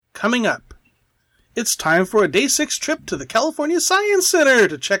coming up. It's time for a Day 6 trip to the California Science Center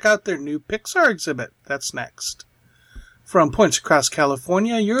to check out their new Pixar exhibit. That's next. From points across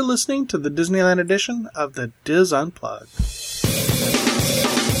California, you're listening to the Disneyland edition of the Diz Unplugged.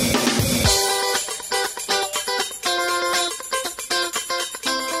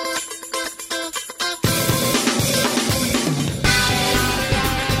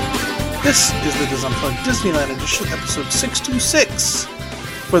 This is the Diz Unplugged Disneyland edition, episode 626,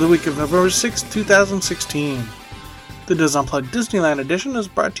 for the week of November 6, 2016. The Diz Unplugged Disneyland edition is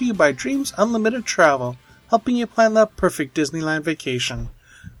brought to you by Dreams Unlimited Travel, helping you plan the perfect Disneyland vacation.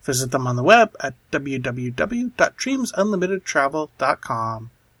 Visit them on the web at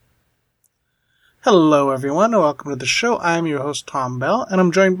www.dreamsunlimitedtravel.com. Hello everyone, and welcome to the show. I'm your host Tom Bell, and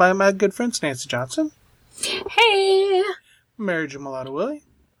I'm joined by my good friends Nancy Johnson. Hey! Mary Jo Mellado Willey.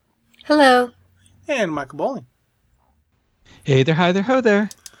 Hello. And Michael Bowling. Hey there, hi there, ho there.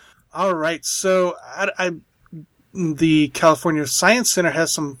 Alright, so the California Science Center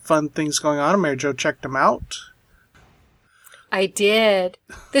has some fun things going on. Mary Jo checked them out. I did.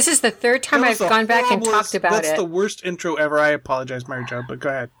 This is the third time I've gone back and talked about it. That's the worst intro ever. I apologize, Mary Jo, but go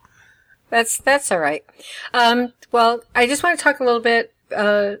ahead. That's all right. Well, I just want to talk a little bit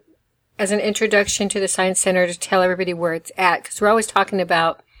as an introduction to the Science Center to tell everybody where it's at, because we're always talking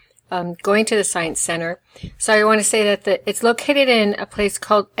about going to the Science Center. So I want to say that it's located in a place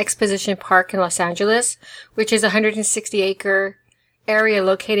called Exposition Park in Los Angeles, which is a 160-acre area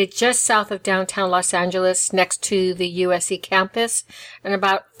located just south of downtown Los Angeles next to the USC campus and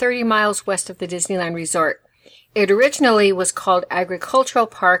about 30 miles west of the Disneyland Resort. It originally was called Agricultural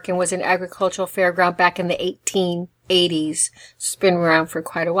Park and was an agricultural fairground back in the 1880s. It's been around for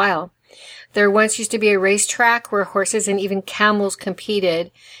quite a while. There once used to be a racetrack where horses and even camels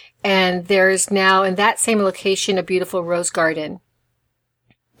competed, and there's now in that same location a beautiful rose garden.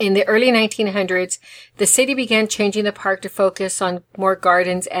 In the early 1900s, the city began changing the park to focus on more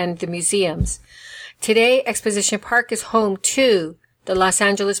gardens and the museums. Today, Exposition Park is home to the Los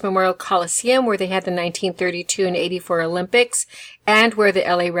Angeles Memorial Coliseum, where they had the 1932 and 84 Olympics, and where the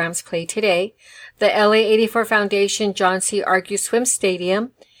LA Rams play today, the LA 84 Foundation John C. Argue Swim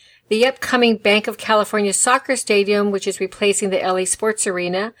Stadium, the upcoming Bank of California Soccer Stadium, which is replacing the LA Sports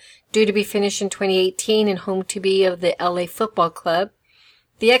Arena, due to be finished in 2018 and home to be of the LA Football Club,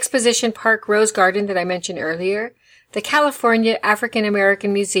 the Exposition Park Rose Garden that I mentioned earlier, the California African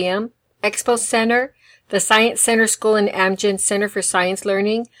American Museum, Expo Center, the Science Center School and Amgen Center for Science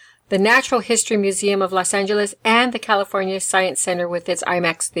Learning, the Natural History Museum of Los Angeles, and the California Science Center with its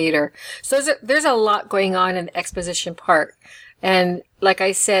IMAX theater. So there's a lot going on in the Exposition Park. And like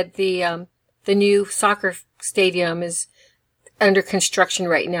I said, the new soccer stadium is under construction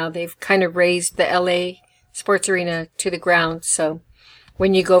right now. They've kind of raised the LA Sports Arena to the ground. So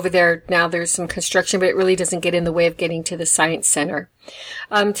when you go over there now, there's some construction, but it really doesn't get in the way of getting to the Science Center.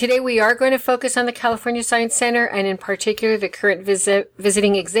 Today we are going to focus on the California Science Center, and in particular the current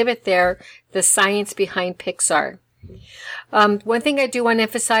visiting exhibit there, the Science Behind Pixar. One thing I do want to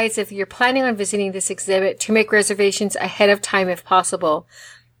emphasize, if you're planning on visiting this exhibit, to make reservations ahead of time if possible,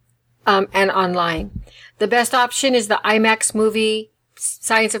 and online. The best option is the IMAX movie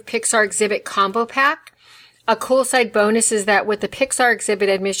Science of Pixar exhibit combo pack. A cool side bonus is that with the Pixar exhibit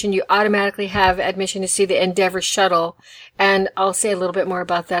admission, you automatically have admission to see the Endeavour shuttle, and I'll say a little bit more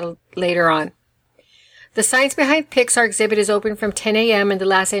about that later on. The Science Behind Pixar exhibit is open from 10 a.m. and the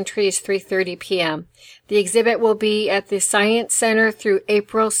last entry is 3:30 p.m. The exhibit will be at the Science Center through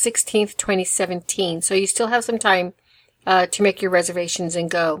April 16th, 2017, so you still have some time to make your reservations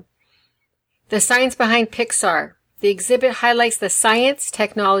and go. The Science Behind Pixar. The exhibit highlights the science,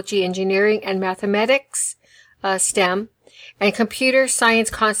 technology, engineering, and mathematics, STEM, and computer science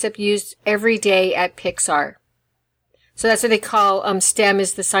concept used every day at Pixar. So that's what they call STEM,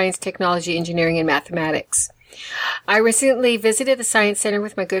 is the science, technology, engineering, and mathematics. I recently visited the Science Center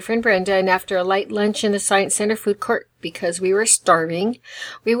with my good friend Brenda, and after a light lunch in the Science Center food court, because we were starving,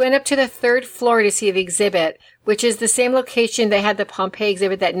 we went up to the third floor to see the exhibit, which is the same location that had the Pompeii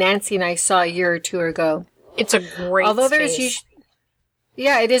exhibit that Nancy and I saw a year or two ago. It's a great space.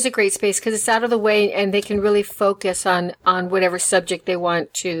 Yeah, it is a great space because it's out of the way and they can really focus on whatever subject they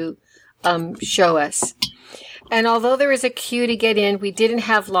want to show us. And although there is a queue to get in, we didn't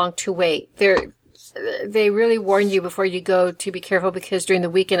have long to wait. They really warn you before you go to be careful because during the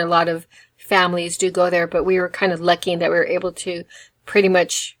weekend a lot of families do go there, but we were kind of lucky in that we were able to pretty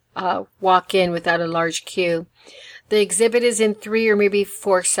much walk in without a large queue. The exhibit is in 3 or maybe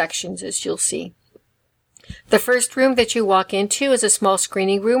 4 sections, as you'll see. The first room that you walk into is a small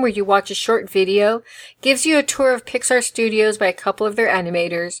screening room where you watch a short video, gives you a tour of Pixar Studios by a couple of their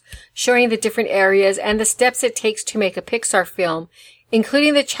animators, showing the different areas and the steps it takes to make a Pixar film,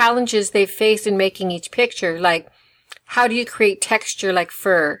 including the challenges they've faced in making each picture, like how do you create texture like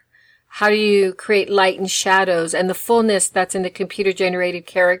fur? How do you create light and shadows and the fullness that's in the computer-generated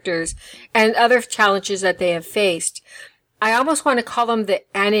characters and other challenges that they have faced? I almost want to call them the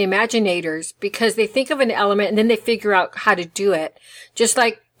Animaginators because they think of an element and then they figure out how to do it, just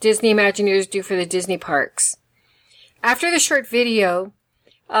like Disney Imagineers do for the Disney parks. After the short video,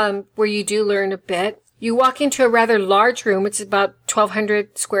 where you do learn a bit, you walk into a rather large room. It's about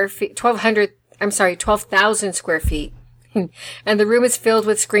 12,000 square feet. And the room is filled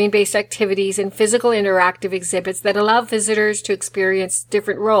with screen-based activities and physical interactive exhibits that allow visitors to experience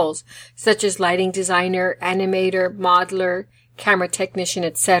different roles, such as lighting designer, animator, modeler, camera technician,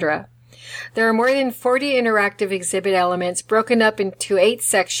 etc. There are more than 40 interactive exhibit elements broken up into 8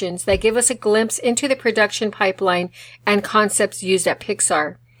 sections that give us a glimpse into the production pipeline and concepts used at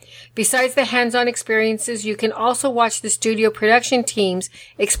Pixar. Besides the hands-on experiences, you can also watch the studio production teams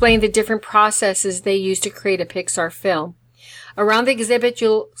explain the different processes they use to create a Pixar film. Around the exhibit,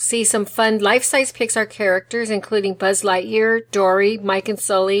 you'll see some fun life-size Pixar characters, including Buzz Lightyear, Dory, Mike and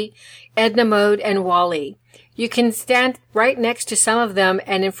Sully, Edna Mode, and Wall-E. You can stand right next to some of them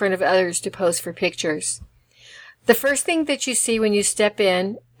and in front of others to pose for pictures. The first thing that you see when you step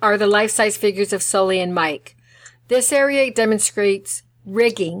in are the life-size figures of Sully and Mike. This area demonstrates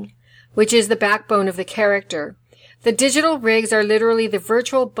rigging, which is the backbone of the character. The digital rigs are literally the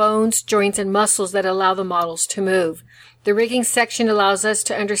virtual bones, joints, and muscles that allow the models to move. The rigging section allows us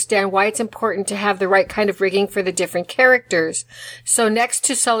to understand why it's important to have the right kind of rigging for the different characters. So next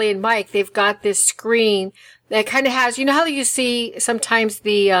to Sully and Mike, they've got this screen that kind of has, you know how you see sometimes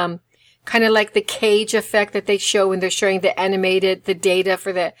the, kind of like the cage effect that they show when they're showing the data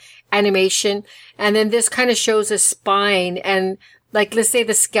for the animation. And then this kind of shows a spine and like, let's say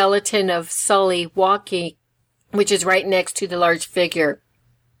the skeleton of Sully walking, which is right next to the large figure.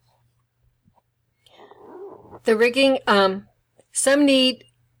 The rigging, so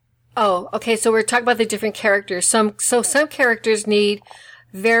we're talking about the different characters. Some characters need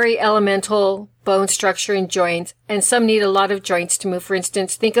very elemental bone structure and joints, and some need a lot of joints to move. For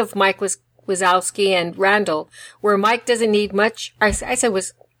instance, think of Mike Wazowski and Randall, where Mike doesn't need much. I said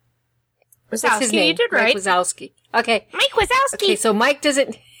Wazowski, his name. You did right. Mike Wazowski. Okay. Mike Wazowski. Okay, so Mike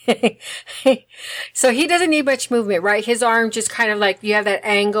doesn't, so he doesn't need much movement, right? His arm just kind of like, you have that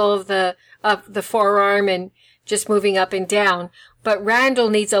angle of the forearm and just moving up and down. But Randall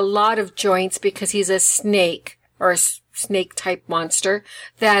needs a lot of joints because he's a snake or a snake type monster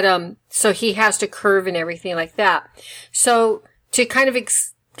that, so he has to curve and everything like that. So to kind of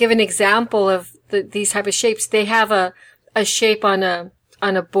give an example of these type of shapes, they have a shape on a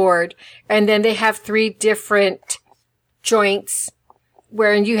board, and then they have 3 different joints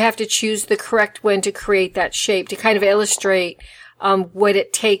wherein you have to choose the correct one to create that shape to kind of illustrate, what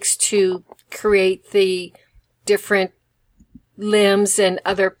it takes to create the different limbs and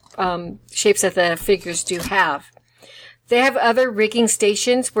other shapes that the figures do have. They have other rigging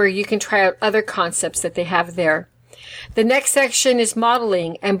stations where you can try out other concepts that they have there. The next section is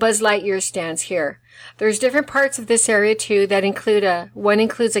modeling, and Buzz Lightyear stands here. There's different parts of this area too that one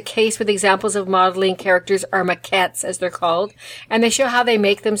includes a case with examples of modeling characters, or maquettes as they're called, and they show how they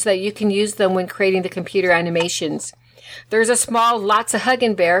make them so that you can use them when creating the computer animations. There's a small Lots of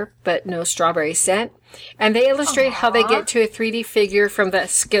Huggin' Bear, but no strawberry scent. And they illustrate how they get to a 3D figure from the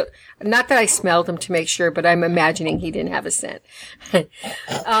skill. Not that I smelled him to make sure, but I'm imagining he didn't have a scent. So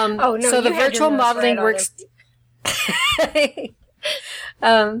the virtual modeling works.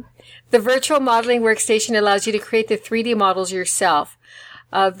 The virtual modeling workstation allows you to create the 3D models yourself.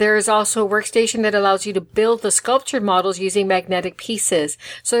 There is also a workstation that allows you to build the sculptured models using magnetic pieces.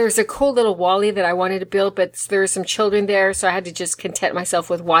 So there's a cool little Wall-E that I wanted to build, but there are some children there, so I had to just content myself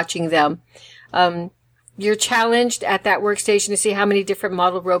with watching them. You're challenged at that workstation to see how many different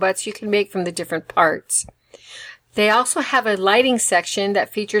model robots you can make from the different parts. They also have a lighting section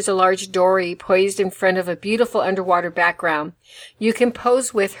that features a large Dory poised in front of a beautiful underwater background. You can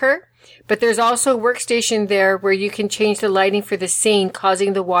pose with her, but there's also a workstation there where you can change the lighting for the scene,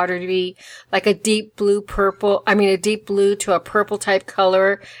 causing the water to be like a deep blue to a purple type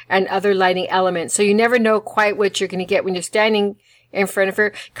color and other lighting elements. So you never know quite what you're going to get when you're standing in front of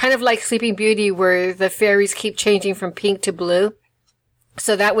her. Kind of like Sleeping Beauty, where the fairies keep changing from pink to blue.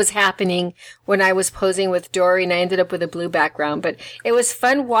 So that was happening when I was posing with Dory, and I ended up with a blue background. But it was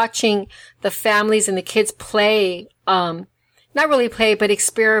fun watching the families and the kids play, not really play, but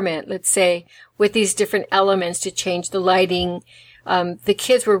experiment, let's say, with these different elements to change the lighting. The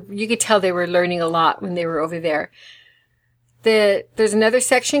kids you could tell they were learning a lot when they were over there. There's another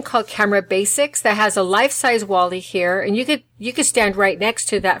section called Camera Basics that has a life-size Wally here, and you could stand right next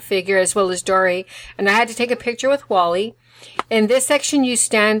to that figure as well as Dory. And I had to take a picture with Wally. In this section, you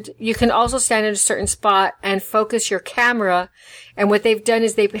can also stand in a certain spot and focus your camera. And what they've done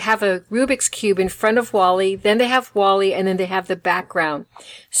is they have a Rubik's Cube in front of Wally, then they have Wally, and then they have the background.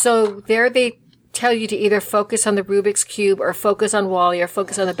 So there they tell you to either focus on the Rubik's Cube or focus on Wally or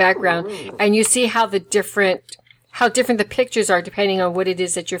focus on the background. And you see how different the pictures are depending on what it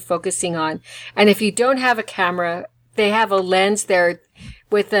is that you're focusing on. And if you don't have a camera, they have a lens there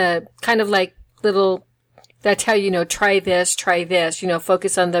with a kind of like little that tell you, try this,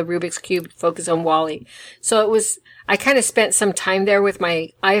 focus on the Rubik's Cube, focus on Wally. So I kind of spent some time there with my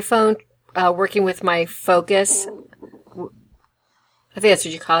iPhone, working with my focus. I think that's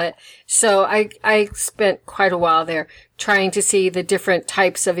what you call it. So I spent quite a while there trying to see the different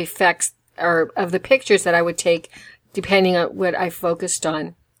types of effects or of the pictures that I would take depending on what I focused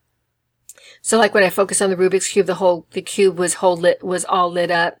on. So like when I focused on the Rubik's Cube, the cube was all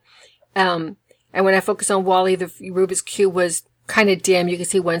lit up. And when I focused on Wally, the Rubik's Cube was kind of dim. You could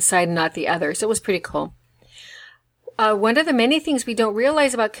see one side and not the other. So it was pretty cool. One of the many things we don't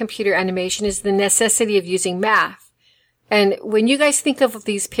realize about computer animation is the necessity of using math. And when you guys think of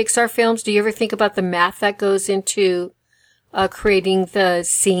these Pixar films, do you ever think about the math that goes into creating the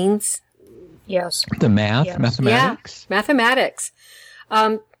scenes? Yes. The math? Yes. Mathematics? Yeah, mathematics.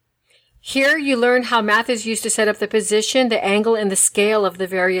 Here you learn how math is used to set up the position, the angle, and the scale of the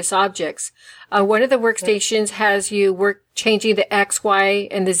various objects. One of the workstations has you changing the X, Y,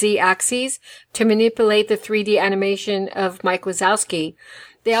 and the Z axes to manipulate the 3D animation of Mike Wazowski.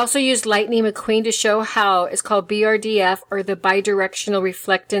 They also used Lightning McQueen to show how it's called BRDF, or the bidirectional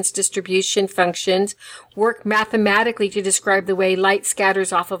reflectance distribution functions, work mathematically to describe the way light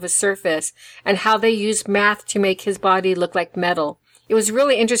scatters off of a surface, and how they use math to make his body look like metal. It was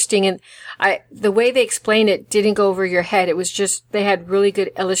really interesting, and the way they explained it didn't go over your head. It was just, they had really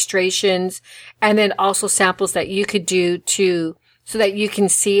good illustrations, and then also samples that you could do so that you can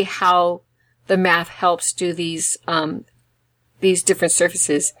see how the math helps do these different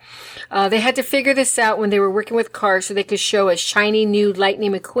surfaces. They had to figure this out when they were working with cars so they could show a shiny new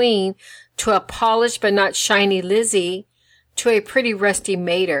Lightning McQueen to a polished but not shiny Lizzie to a pretty rusty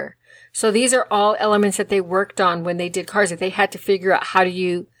Mater. So these are all elements that they worked on when they did cars, that they had to figure out how do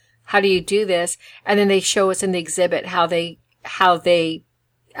you do this, and then they show us in the exhibit how they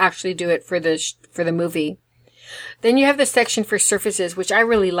actually do it for the movie. Then you have the section for surfaces, which I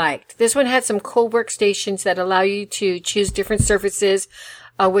really liked. This one had some cool workstations that allow you to choose different surfaces,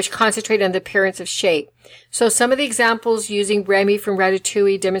 which concentrate on the appearance of shape. So some of the examples using Remy from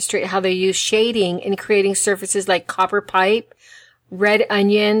Ratatouille demonstrate how they use shading in creating surfaces like copper pipe, red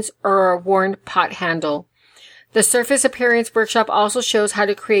onions, or a worn pot handle. The Surface Appearance Workshop also shows how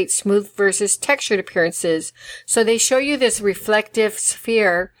to create smooth versus textured appearances. So they show you this reflective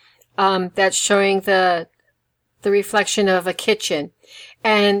sphere that's showing the reflection of a kitchen.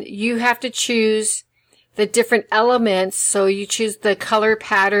 And you have to choose the different elements. So you choose the color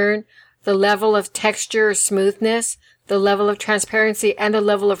pattern, the level of texture or smoothness, the level of transparency, and the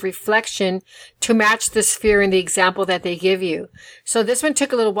level of reflection to match the sphere in the example that they give you. So this one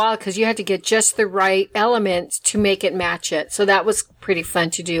took a little while because you had to get just the right elements to make it match it. So that was pretty fun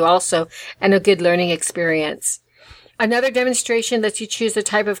to do also, and a good learning experience. Another demonstration lets you choose the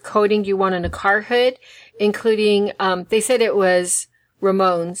type of coating you want on a car hood, including, they said it was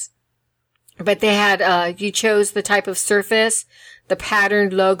Ramones, but they had, you chose the type of surface, the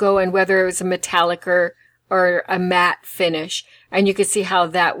pattern, logo, and whether it was a metallic or a matte finish. And you could see how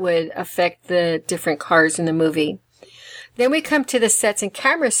that would affect the different cars in the movie. Then we come to the sets and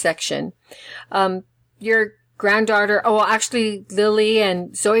cameras section. Your granddaughter, actually Lily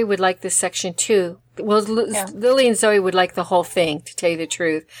and Zoe would like this section too. Well, Lily and Zoe would like the whole thing, to tell you the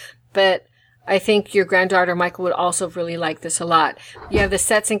truth. But I think your granddaughter, Michael, would also really like this a lot. You have the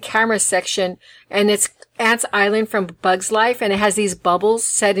sets and cameras section, and it's Ant's Island from Bug's Life, and it has these bubbles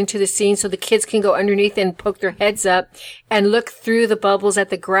set into the scene so the kids can go underneath and poke their heads up and look through the bubbles at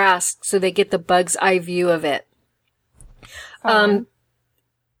the grass so they get the bug's eye view of it.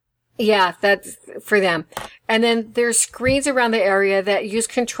 Yeah, that's for them. And then there's screens around the area that use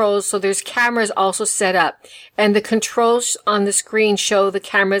controls, so there's cameras also set up. And the controls on the screen show the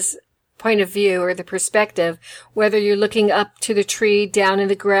camera's point of view or the perspective, whether you're looking up to the tree, down in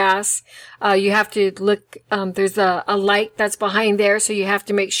the grass. You have to look, there's a light that's behind there, so you have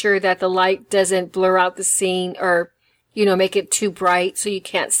to make sure that the light doesn't blur out the scene or make it too bright so you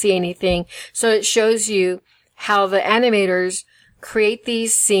can't see anything. So it shows you how the animators create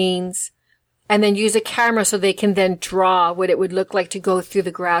these scenes and then use a camera so they can then draw what it would look like to go through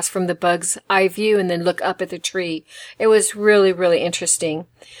the grass from the bug's eye view and then look up at the tree. It was really, really interesting.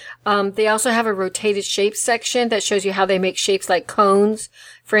 They also have a rotated shapes section that shows you how they make shapes like cones.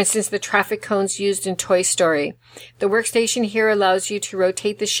 For instance, the traffic cones used in Toy Story. The workstation here allows you to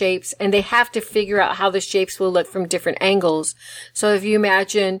rotate the shapes, and they have to figure out how the shapes will look from different angles. So if you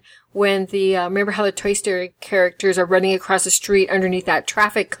imagine when remember how the Toy Story characters are running across the street underneath that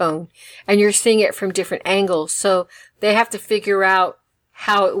traffic cone, and you're seeing it from different angles. So they have to figure out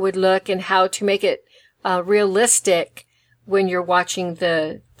how it would look and how to make it realistic when you're watching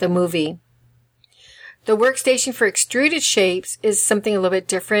the movie. The workstation for extruded shapes is something a little bit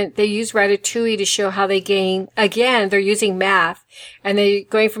different. They use Ratatouille to show how they gain, again, they're using math, and they're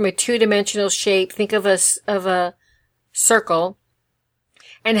going from a two-dimensional shape, think of a circle,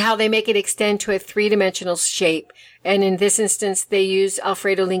 and how they make it extend to a three-dimensional shape. And in this instance, they use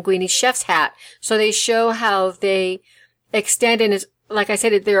Alfredo Linguini's chef's hat. So they show how they extend, and like I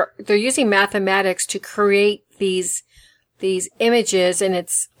said, they're using mathematics to create these images, and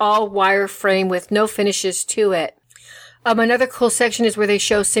it's all wireframe with no finishes to it. Another cool section is where they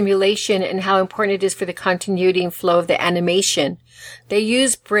show simulation and how important it is for the continuity and flow of the animation. They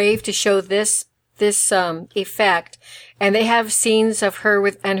use Brave to show this effect, and they have scenes of her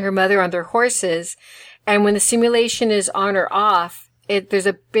and her mother on their horses, and when the simulation is on or off, there's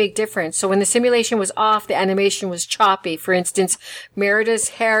a big difference. So when the simulation was off, the animation was choppy. For instance, Merida's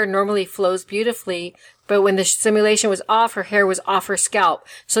hair normally flows beautifully, but when the simulation was off, her hair was off her scalp.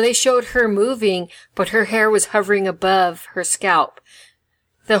 So they showed her moving, but her hair was hovering above her scalp.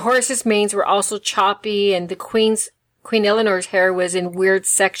 The horses' manes were also choppy, and the Queen Eleanor's hair was in weird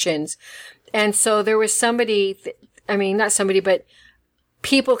sections. And so there was but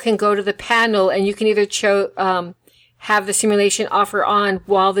people can go to the panel, and you can either have the simulation off or on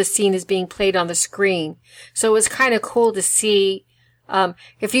while the scene is being played on the screen. So it was kind of cool to see.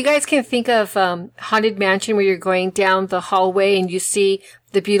 If you guys can think of Haunted Mansion, where you're going down the hallway and you see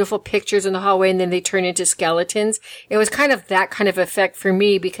the beautiful pictures in the hallway and then they turn into skeletons, it was kind of that kind of effect for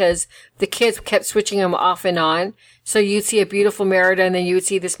me because the kids kept switching them off and on. So you'd see a beautiful Merida, and then you would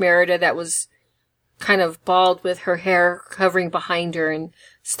see this Merida that was kind of bald with her hair covering behind her and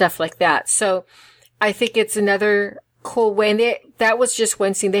stuff like that. So I think it's another cool way. And that was just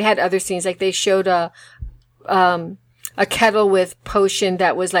one scene. They had other scenes, like they showed a kettle with potion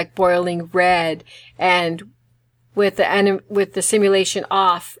that was like boiling red, and with the simulation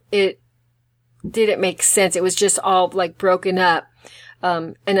off, it didn't make sense. It was just all like broken up,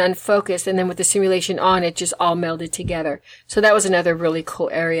 and unfocused. And then with the simulation on, it just all melded together. So that was another really cool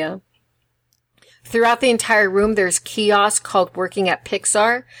area. Throughout the entire room, there's kiosks called Working at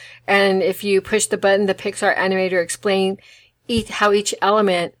Pixar. And if you push the button, the Pixar animator explains how each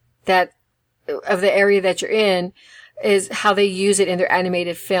element of the area that you're in is how they use it in their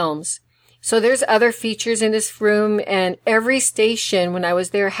animated films. So there's other features in this room, and every station when I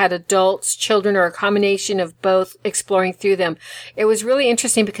was there had adults, children, or a combination of both exploring through them. It was really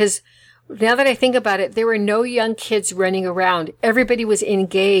interesting because now that I think about it, there were no young kids running around. Everybody was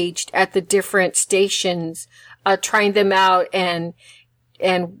engaged at the different stations, trying them out and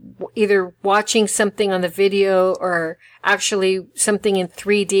either watching something on the video or actually something in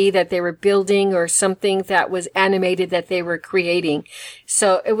 3D that they were building or something that was animated that they were creating.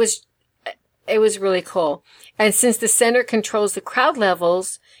 So it was really cool. And since the center controls the crowd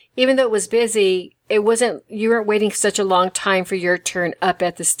levels, even though it was busy, you weren't waiting such a long time for your turn up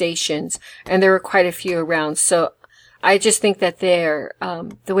at the stations. And there were quite a few around. So I just think that the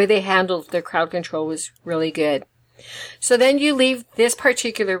way they handled their crowd control was really good. So then you leave this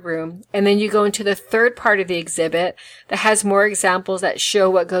particular room, and then you go into the third part of the exhibit that has more examples that show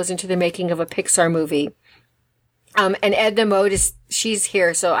what goes into the making of a Pixar movie. And Edna Mode she's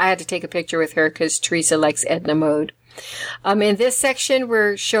here, so I had to take a picture with her because Teresa likes Edna Mode. In this section,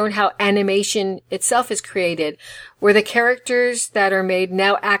 we're shown how animation itself is created, where the characters that are made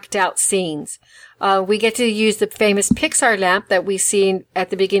now act out scenes. We get to use the famous Pixar lamp that we see at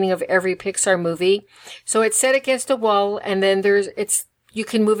the beginning of every Pixar movie. So it's set against a wall, and then you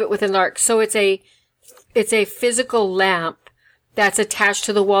can move it with an arc. So it's a physical lamp that's attached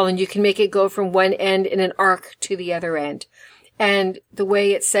to the wall, and you can make it go from one end in an arc to the other end. And the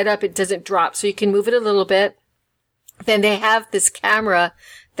way it's set up, it doesn't drop. So you can move it a little bit. Then they have this camera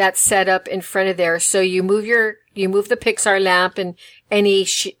that's set up in front of there. So you move the Pixar lamp and any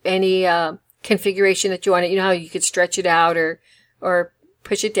configuration that you want it. You know how you could stretch it out or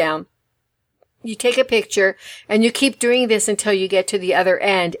push it down. you take a picture and you keep doing this until you get to the other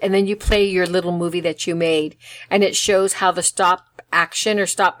end, and then you play your little movie that you made, and it shows how the stop action or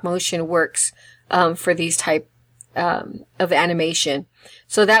stop motion works for these type of animation.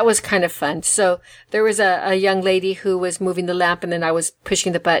 So that was kind of fun. So there was a young lady who was moving the lamp, and then I was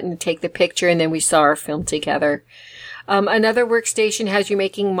pushing the button to take the picture, and then we saw our film together. Another workstation has you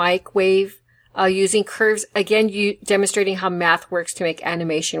making microwave using curves, again, demonstrating how math works to make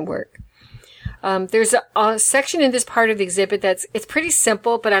animation work. There's a section in this part of the exhibit it's pretty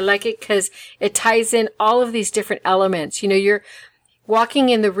simple, but I like it because it ties in all of these different elements. You know, you're walking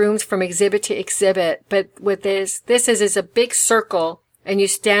in the rooms from exhibit to exhibit, but what this is a big circle, and you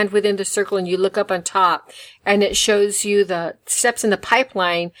stand within the circle and you look up on top, and it shows you the steps in the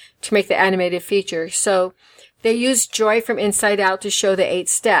pipeline to make the animated feature. So they use Joy from Inside Out to show the 8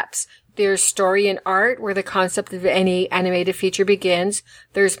 steps. There's story and art, where the concept of any animated feature begins.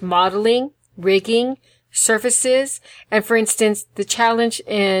 There's modeling, rigging, surfaces, and for instance, the challenge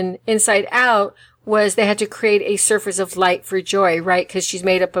in Inside Out was they had to create a surface of light for Joy, right? Because she's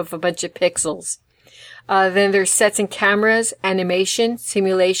made up of a bunch of pixels. Then there's sets and cameras, animation,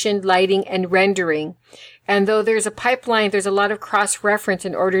 simulation, lighting, and rendering. And though there's a pipeline, there's a lot of cross-reference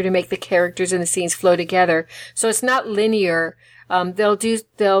in order to make the characters and the scenes flow together. So it's not linear.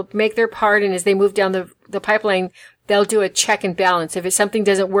 They'll make their part, and as they move down the pipeline, they'll do a check and balance. If something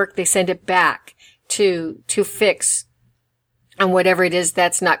doesn't work, they send it back to fix on whatever it is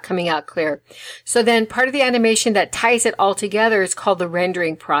that's not coming out clear. So then part of the animation that ties it all together is called the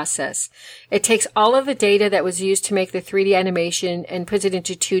rendering process. It takes all of the data that was used to make the 3D animation and puts it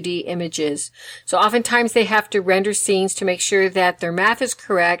into 2D images. So oftentimes they have to render scenes to make sure that their math is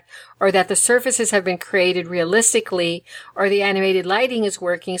correct, or that the surfaces have been created realistically, or the animated lighting is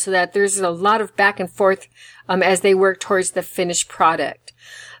working, so that there's a lot of back and forth as they work towards the finished product.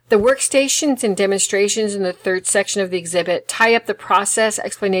 The workstations and demonstrations in the third section of the exhibit tie up the process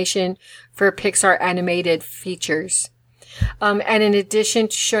explanation for Pixar animated features. And in addition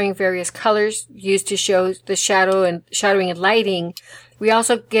to showing various colors used to show the shadowing and lighting, we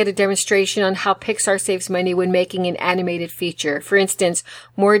also get a demonstration on how Pixar saves money when making an animated feature. For instance,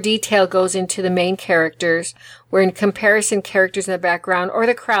 more detail goes into the main characters, where in comparison, characters in the background or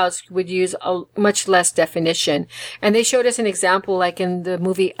the crowds would use a much less definition. And they showed us an example like in the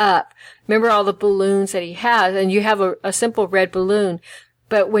movie Up. Remember all the balloons that he has, and you have a simple red balloon.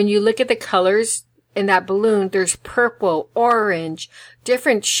 But when you look at the colors in that balloon, there's purple, orange,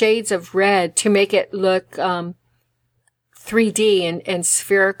 different shades of red to make it look 3D and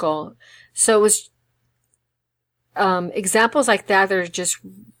spherical. So it was examples like that are just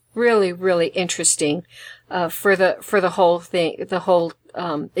really, really interesting for the whole thing, the whole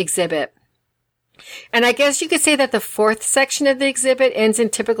exhibit. And I guess you could say that the fourth section of the exhibit ends in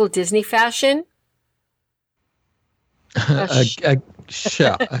typical Disney fashion. A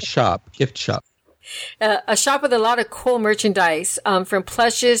gift shop. A shop with a lot of cool merchandise, from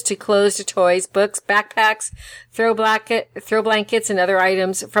plushes to clothes to toys, books, backpacks, throw blankets, and other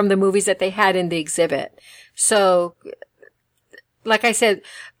items from the movies that they had in the exhibit. So, like I said,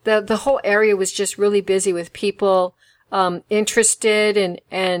 the whole area was just really busy with people interested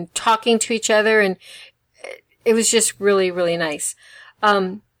and talking to each other, and it was just really, really nice.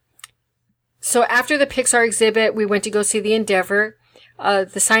 So after the Pixar exhibit, we went to go see the Endeavor.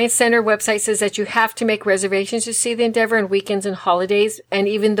 The Science Center website says that you have to make reservations to see the Endeavor on weekends and holidays. And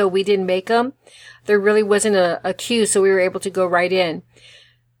even though we didn't make them, there really wasn't a queue, so we were able to go right in.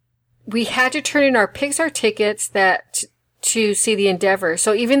 We had to turn in our Pixar tickets to see the Endeavor.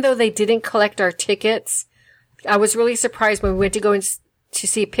 So even though they didn't collect our tickets, I was really surprised when we went to go to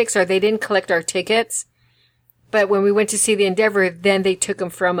see Pixar, they didn't collect our tickets. But when we went to see the Endeavor, then they took them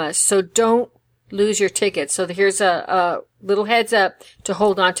from us. So don't lose your tickets. So here's a little heads up to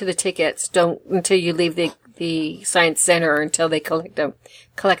hold on to the tickets. Don't until you leave the Science Center or until they collect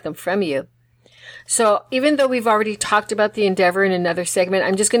them from you. So even though we've already talked about the Endeavor in another segment,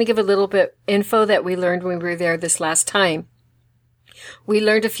 I'm just going to give a little bit info that we learned when we were there this last time. We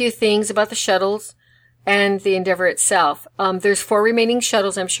learned a few things about the shuttles and the Endeavor itself. There's 4 remaining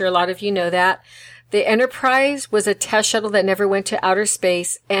shuttles. I'm sure a lot of you know that. The Enterprise was a test shuttle that never went to outer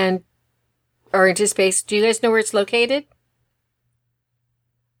space or into space. Do you guys know where it's located?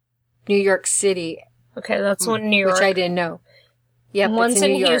 New York City. Okay, that's one in New York. Which I didn't know. Yep, one's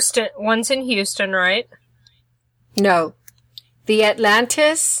in New York. Houston. One's in Houston, right? No. The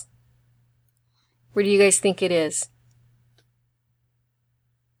Atlantis. Where do you guys think it is?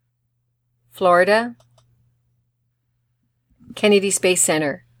 Florida. Kennedy Space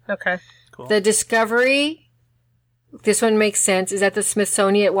Center. Okay. Cool. The Discovery, this one makes sense, is at the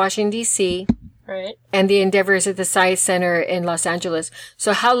Smithsonian at Washington, D.C. Right. And the Endeavour is at the Science Center in Los Angeles.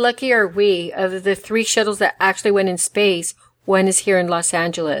 So how lucky are we? Of the 3 shuttles that actually went in space, one is here in Los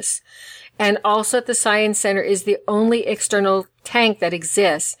Angeles. And also at the Science Center is the only external tank that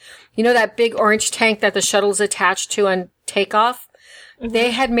exists. You know that big orange tank that the shuttle's attached to on takeoff? Mm-hmm.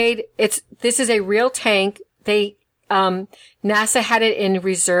 They had made, this is a real tank. NASA had it in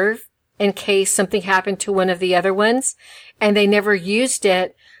reserve in case something happened to one of the other ones, and they never used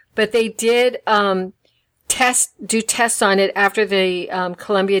it, but they did, do tests on it after the,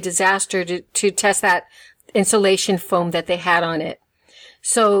 Columbia disaster to test that insulation foam that they had on it.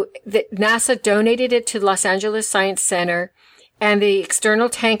 So NASA donated it to Los Angeles Science Center, and the external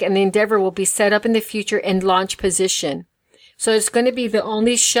tank and the Endeavour will be set up in the future in launch position. So it's going to be the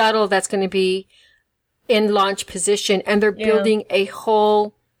only shuttle that's going to be in launch position, and they're building a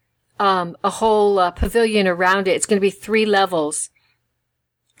whole pavilion around it. It's going to be 3 levels.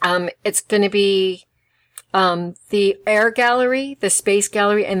 It's going to be, the air gallery, the space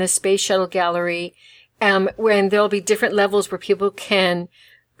gallery, and the space shuttle gallery. When there'll be different levels where people can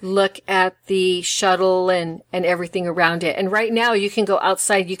look at the shuttle and everything around it. And right now you can go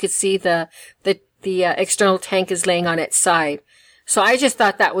outside. You could see the external tank is laying on its side. So I just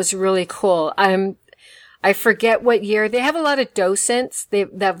thought that was really cool. I forget what year. They have a lot of docents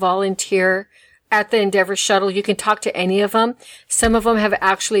that volunteer at the Endeavour shuttle. You can talk to any of them. Some of them have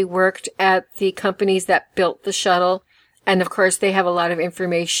actually worked at the companies that built the shuttle. And of course, they have a lot of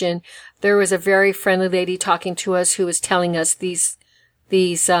information. There was a very friendly lady talking to us who was telling us this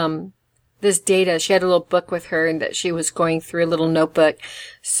data. She had a little book with her and that she was going through a little notebook.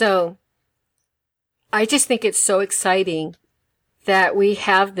 So I just think it's so exciting that we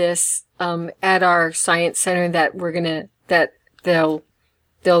have this, at our science center, that they'll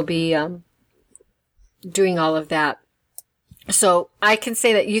be, doing all of that. So I can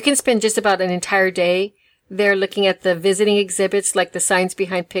say that you can spend just about an entire day there looking at the visiting exhibits like the Science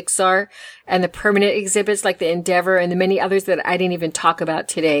Behind Pixar and the permanent exhibits like the Endeavour and the many others that I didn't even talk about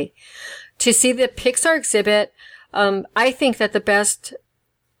today. To see the Pixar exhibit, I think that the best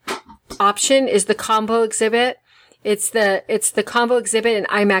option is the combo exhibit. It's the combo exhibit and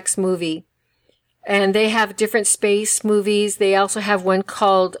IMAX movie. And they have different space movies. They also have one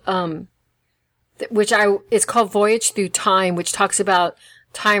called, it's called Voyage Through Time, which talks about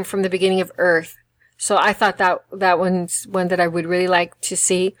time from the beginning of Earth. So I thought that one's one that I would really like to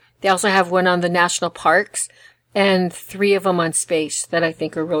see. They also have one on the national parks and 3 of them on space that I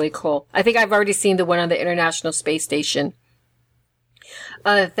think are really cool. I think I've already seen the one on the International Space Station.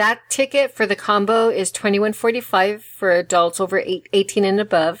 That ticket for the combo is $21.45 for adults over 18 and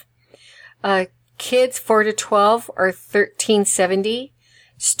above. Kids 4 to 12 are $13.70.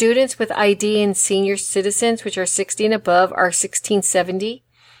 Students with ID and senior citizens, which are 60 and above, are $16.70.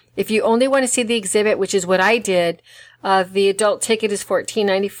 If you only want to see the exhibit, which is what I did, the adult ticket is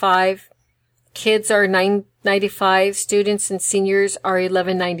 $14.95. Kids are $9.95. Students and seniors are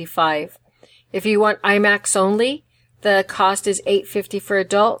 $11.95. If you want IMAX only, the cost is $8.50 for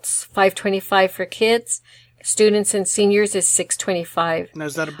adults, $5.25 for kids. Students and seniors is $6.25. Now,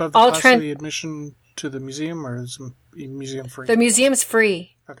 is that above the cost of the admission to the museum, or is the museum free? The museum's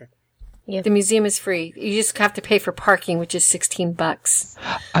free. Okay. Yeah. The museum is free. You just have to pay for parking, which is $16.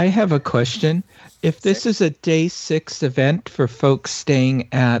 I have a question. If this is a day 6 event for folks staying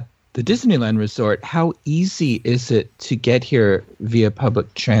at the Disneyland Resort, how easy is it to get here via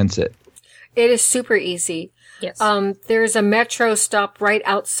public transit? It is super easy. Yes. There's a metro stop right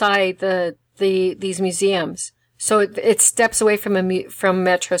outside these museums. So it steps away from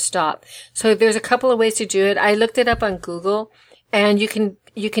metro stop. So there's a couple of ways to do it. I looked it up on Google, and you can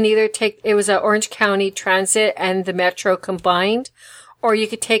either it was an Orange County Transit and the metro combined, or you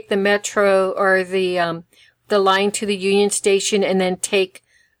could take the metro or the line to the Union Station and then take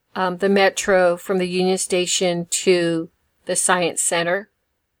the metro from the Union Station to the Science Center.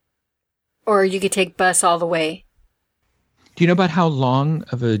 Or you could take bus all the way. Do you know about how long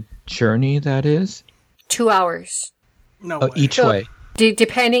of a journey that is? 2 hours. No way. Each way.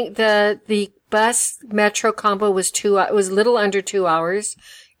 Depending, the bus metro combo was it was a little under 2 hours,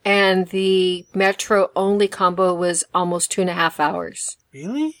 and the metro only combo was almost 2.5 hours.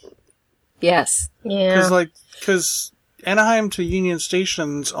 Really? Yes. Yeah. Because Anaheim to Union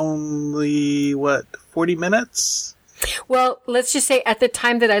Station's only 40 minutes? Well, let's just say at the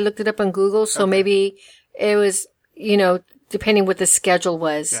time that I looked it up on Google, so maybe it was, depending what the schedule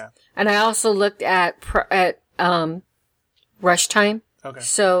was. Yeah. And I also looked at rush time. Okay.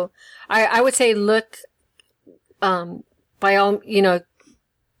 So I would say look, by all,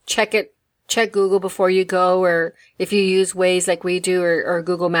 check check Google before you go, or if you use Waze like we do, or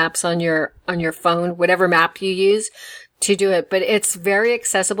Google Maps on your phone, whatever map you use to do it. But it's very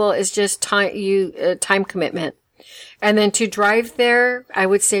accessible. It's just time commitment. And then to drive there, I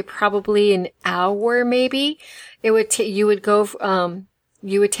would say probably an hour, maybe. You would take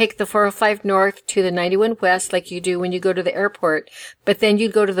the 405 North to the 91 West like you do when you go to the airport, but then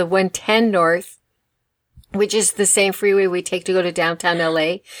you'd go to the 110 North, which is the same freeway we take to go to downtown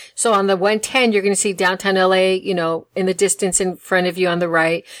LA. So on the 110, you're going to see downtown LA, in the distance in front of you on the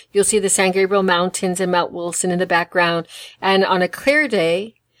right. You'll see the San Gabriel Mountains and Mount Wilson in the background. And on a clear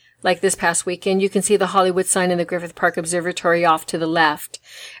day, like this past weekend, you can see the Hollywood sign and the Griffith Park Observatory off to the left.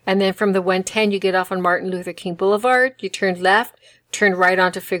 And then from the 110, you get off on Martin Luther King Boulevard, you turn left, turn right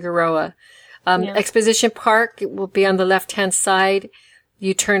onto Figueroa. Exposition Park will be on the left-hand side.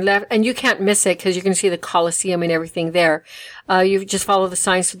 You turn left, and you can't miss it because you can see the Coliseum and everything there. You just follow the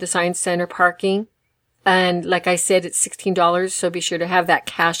signs to the Science Center parking. And like I said, it's $16, so be sure to have that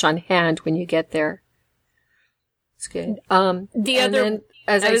cash on hand when you get there. It's good. I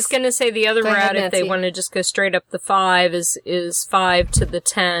was going to say the other route, if they want to just go straight up the 5, is 5 to the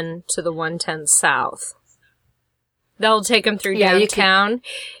 10 to the 110 South. That'll take them through downtown,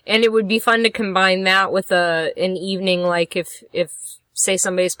 and it would be fun to combine that with an evening, like if say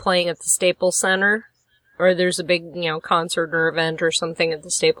somebody's playing at the Staples Center, or there's a big, concert or event or something at the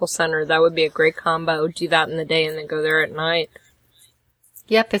Staples Center. That would be a great combo. Do that in the day and then go there at night.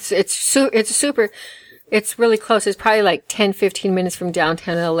 Yep, it's super. It's really close. It's probably like 10, 15 minutes from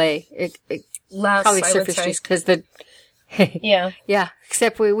downtown LA. Less, probably I surface would say. just because the Yeah. Yeah,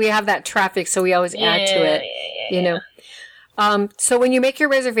 except we have that traffic, so we always add to it. So when you make your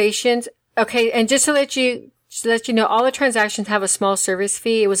reservations, okay, and just to let you know, all the transactions have a small service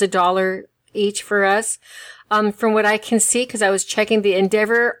fee. It was $1 each for us. From what I can see, because I was checking, the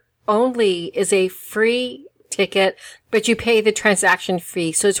Endeavor only is a free ticket, but you pay the transaction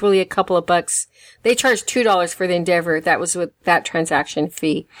fee, so it's really a couple of bucks. They charge $2 for the Endeavor. That was with that transaction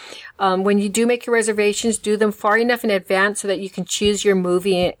fee. When you do make your reservations, do them far enough in advance so that you can choose your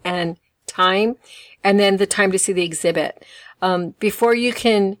movie and time, and then the time to see the exhibit. Before you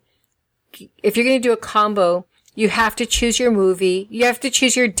can, if you're going to do a combo, you have to choose your movie, you have to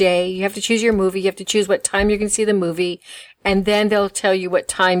choose your day, you have to choose your movie, you have to choose what time you're going to see the movie, and then they'll tell you what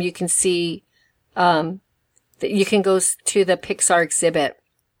time you can see, that you can go to the Pixar exhibit.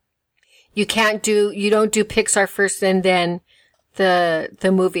 You don't do Pixar first and then the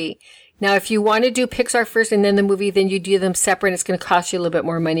movie. Now, if you want to do Pixar first and then the movie, then you do them separate. It's going to cost you a little bit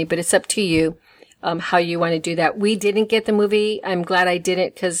more money, but it's up to you, how you want to do that. We didn't get the movie. I'm glad I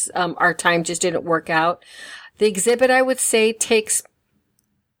didn't because, our time just didn't work out. The exhibit, I would say, takes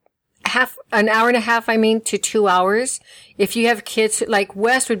an hour and a half, to 2 hours. If you have kids, like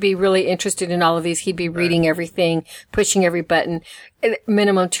Wes would be really interested in all of these. He'd be reading everything, pushing every button.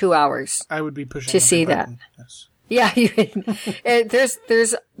 Minimum 2 hours. I would be pushing to every see button. that. Yes. Yeah,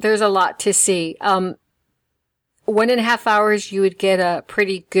 there's a lot to see. 1.5 hours, you would get a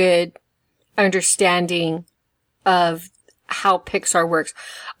pretty good understanding of how Pixar works.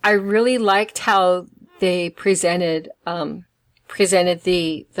 I really liked how they presented the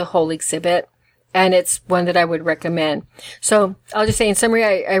whole exhibit, and it's one that I would recommend. So I'll just say in summary,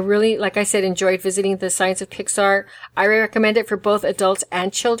 I really, like I said, enjoyed visiting the Science of Pixar. I recommend it for both adults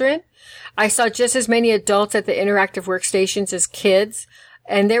and children. I saw just as many adults at the interactive workstations as kids,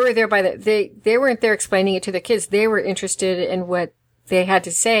 and they were there they weren't there explaining it to the kids. They were interested in what they had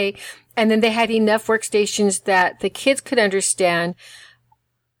to say, and then they had enough workstations that the kids could understand,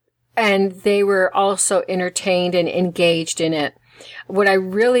 and they were also entertained and engaged in it. What I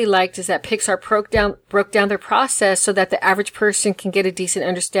really liked is that Pixar broke down their process so that the average person can get a decent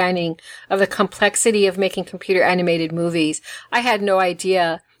understanding of the complexity of making computer animated movies. I had no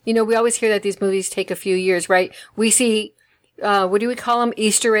idea. We always hear that these movies take a few years, right? We see, what do we call them?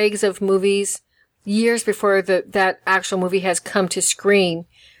 Easter eggs of movies years before that actual movie has come to screen.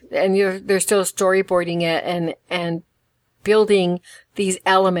 And they're still storyboarding it and building these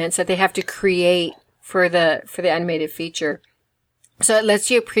elements that they have to create for the animated feature. So it lets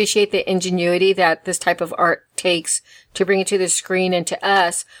you appreciate the ingenuity that this type of art takes to bring it to the screen and to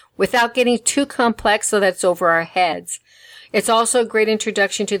us without getting too complex so that it's over our heads. It's also a great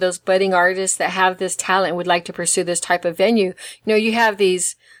introduction to those budding artists that have this talent and would like to pursue this type of venue. You have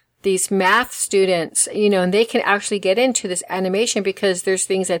these math students, and they can actually get into this animation because there's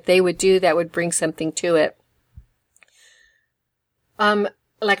things that they would do that would bring something to it.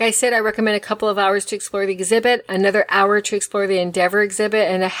 like I said, I recommend a couple of hours to explore the exhibit, another hour to explore the Endeavor exhibit,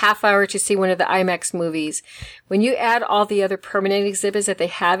 and a half hour to see one of the IMAX movies. When you add all the other permanent exhibits that they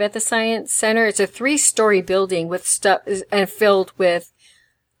have at the Science Center, it's a 3-story building with stuff and filled with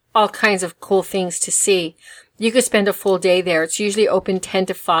all kinds of cool things to see. You could spend a full day there. It's usually open 10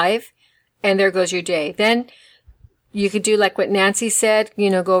 to 5, and there goes your day. Then you could do like what Nancy said,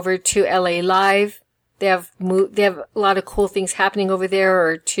 go over to LA Live. They have a lot of cool things happening over there,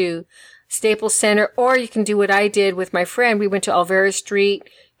 or to Staples Center, or you can do what I did with my friend. We went to Alvera Street,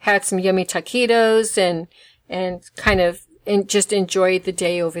 had some yummy taquitos, and kind of just enjoyed the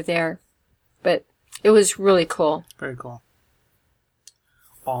day over there. But it was really cool. Very cool.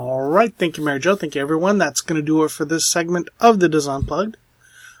 All right. Thank you, Mary Jo. Thank you, everyone. That's going to do it for this segment of the Dis Unplugged.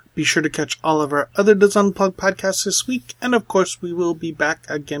 Be sure to catch all of our other Dis Unplugged podcasts this week, and of course, we will be back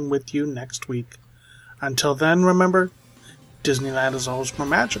again with you next week. Until then, remember, Disneyland is always more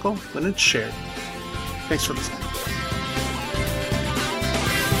magical when it's shared. Thanks for listening.